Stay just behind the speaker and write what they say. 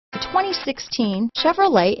2016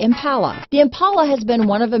 Chevrolet Impala. The Impala has been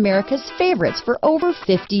one of America's favorites for over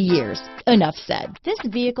 50 years. Enough said. This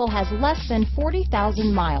vehicle has less than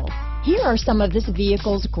 40,000 miles. Here are some of this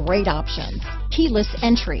vehicle's great options: keyless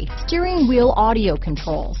entry, steering wheel audio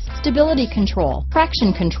controls, stability control,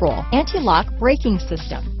 traction control, anti-lock braking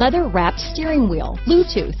system, leather-wrapped steering wheel,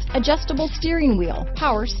 Bluetooth, adjustable steering wheel,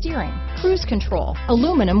 power steering, cruise control,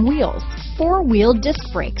 aluminum wheels, four-wheel disc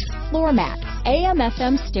brakes, floor mats,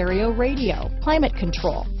 AM/FM stereo radio, climate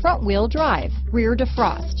control, front-wheel drive, rear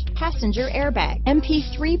defrost, passenger airbag,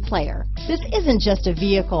 MP3 player. This isn't just a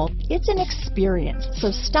vehicle, it's an experience.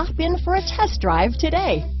 So stop in for a test drive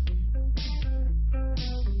today.